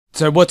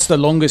So what's the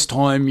longest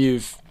time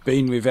you've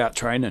been without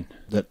training?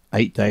 That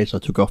 8 days I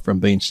took off from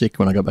being sick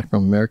when I got back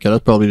from America.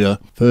 That's probably the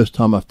first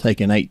time I've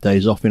taken 8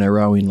 days off in a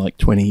row in like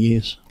 20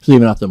 years. Because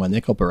even after my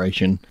neck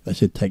operation, they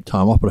said take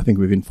time off, but I think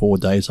within 4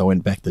 days I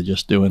went back to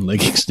just doing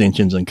leg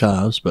extensions and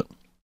calves. But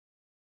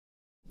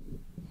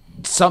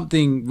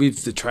something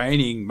with the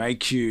training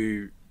makes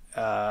you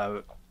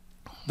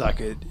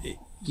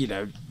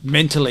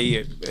mentally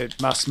it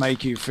must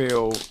make you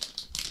feel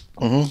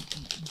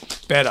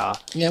better.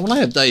 Yeah, well, I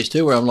have days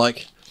too where I'm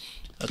like,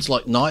 it's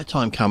like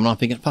nighttime coming. I'm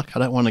thinking, fuck, I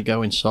don't want to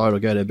go inside or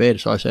go to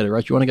bed. So I say to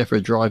Rach, you want to go for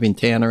a drive in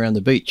town around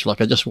the beach?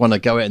 Like, I just want to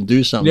go out and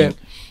do something. Yeah.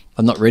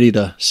 I'm not ready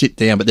to sit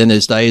down. But then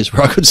there's days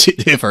where I could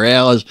sit there for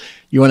hours.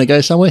 You want to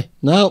go somewhere?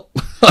 No.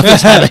 I'm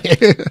just out of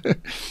here.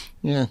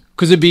 Yeah.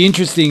 Because it'd be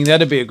interesting.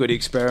 That'd be a good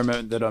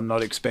experiment that I'm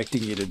not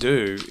expecting you to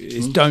do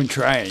is don't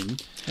train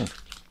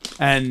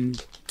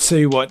and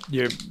see what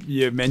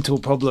your mental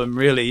problem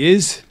really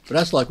is. But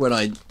that's like when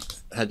I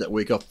had that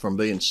week off from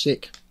being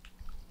sick.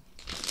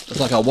 It's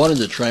like I wanted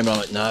to train, but I'm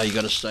like, no, you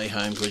got to stay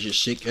home because you're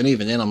sick. And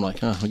even then, I'm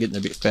like, I'm getting a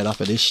bit fed up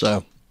of this.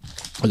 So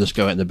I just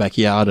go out in the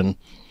backyard and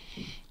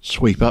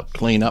sweep up,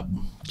 clean up,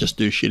 just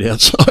do shit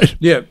outside.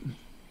 Yeah.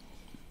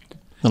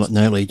 I'm like,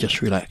 no, Lee,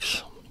 just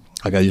relax.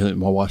 I go,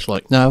 my wife's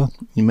like, no,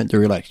 you're meant to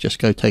relax. Just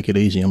go take it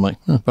easy. I'm like,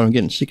 but I'm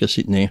getting sick of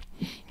sitting there.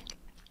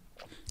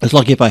 It's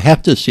like if I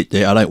have to sit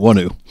there, I don't want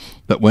to.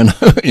 But when,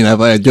 if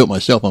I do it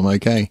myself, I'm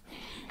okay.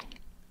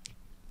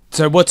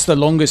 So what's the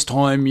longest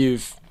time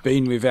you've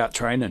been without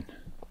training?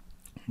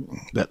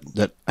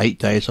 That 8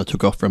 days I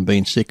took off from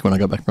being sick when I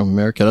got back from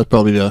America. That's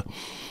probably the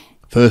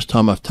first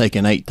time I've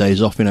taken 8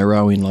 days off in a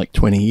row in like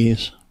 20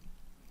 years.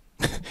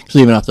 Because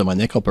even after my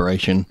neck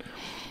operation,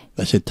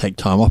 they said take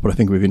time off, but I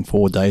think within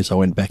 4 days I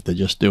went back to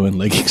just doing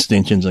leg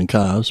extensions and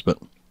calves. But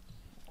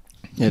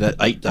yeah, that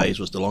 8 days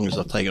was the longest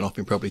I've taken off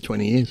in probably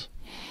 20 years.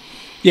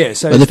 Yeah,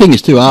 so but the thing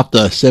is too,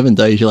 after 7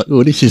 days you're like,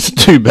 oh, this is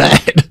too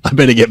bad. I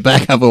better get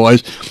back,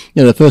 otherwise,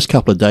 the first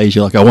couple of days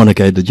you're like, I want to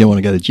go to the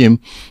gym,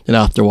 Then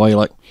after a while you're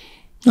like,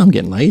 I'm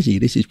getting lazy.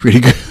 This is pretty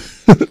good.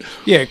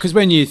 Yeah, because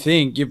when you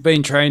think you've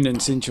been training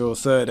since you're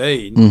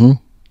 13,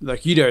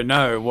 like you don't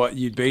know what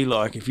you'd be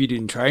like if you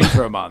didn't train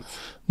for a month.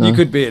 No. You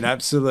could be an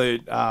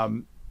absolute,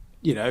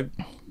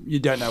 you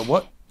don't know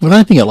what. Well, I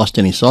don't think I lost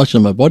any size.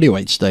 My body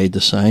weight stayed the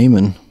same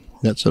and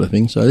that sort of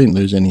thing. So I didn't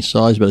lose any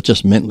size, but it's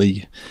just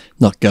mentally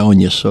not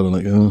going. You're sort of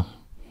like, oh,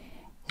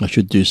 I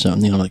should do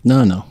something. I'm like,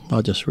 no,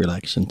 I'll just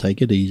relax and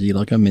take it easy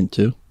like I meant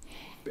to.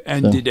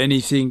 And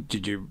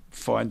did you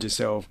find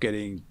yourself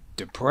getting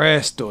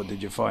depressed, or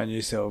did you find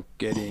yourself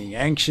getting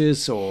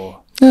anxious,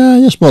 or?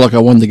 Just more like I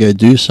wanted to go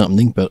do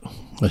something, but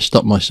I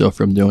stopped myself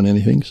from doing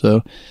anything.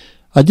 So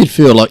I did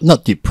feel like,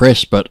 not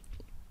depressed, but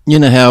you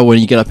know how when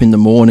you get up in the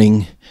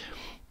morning,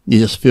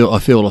 I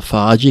feel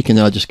lethargic, and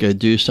then I just go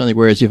do something.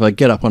 Whereas if I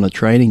get up on a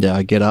training day,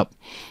 I get up,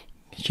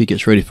 she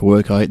gets ready for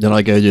work, then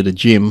I go to the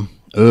gym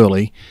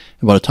early,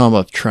 and by the time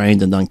I've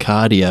trained and done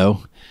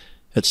cardio,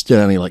 it's still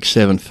only like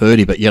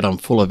 7:30, but yet I'm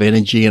full of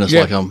energy, and it's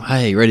like I'm,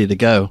 ready to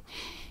go.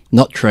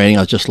 Not training,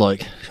 I was just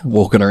like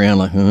walking around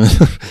like, you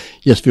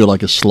just feel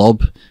like a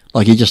slob.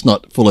 Like you're just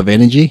not full of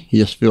energy. You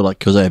just feel like,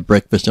 because I have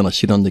breakfast and I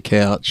sit on the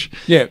couch,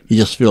 you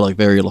just feel like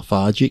very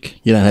lethargic.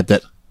 You don't have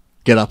that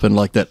get up and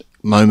like that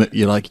moment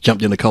you like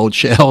jumped in a cold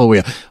shower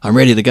where I'm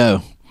ready to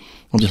go.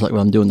 I'm just like,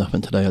 well, I'm doing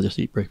nothing today. I'll just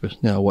eat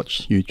breakfast. Now I'll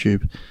watch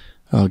YouTube.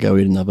 I'll go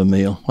eat another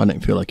meal. I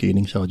don't feel like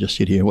eating, so I'll just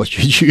sit here and watch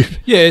YouTube.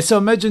 Yeah, so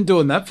imagine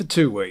doing that for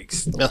 2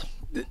 weeks.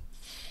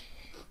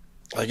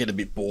 I get a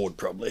bit bored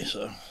probably,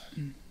 so.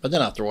 But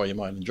then after a while you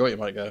might enjoy it. You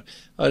might go,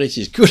 oh, this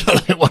is good. I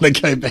don't want to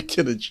go back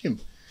to the gym.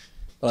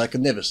 But I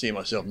could never see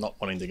myself not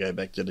wanting to go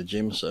back to the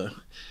gym, so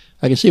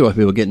I can see why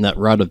people are getting that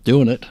rut of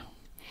doing it.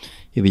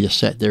 If you just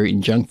sat there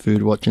eating junk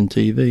food, watching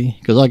TV.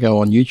 Because I go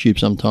on YouTube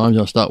sometimes,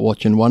 I start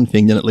watching one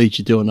thing, then it leads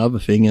you to another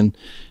thing, and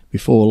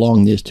before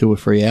long there's 2 or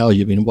 3 hours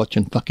you've been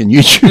watching fucking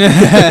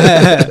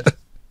YouTube.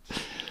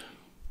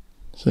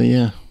 So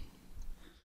yeah.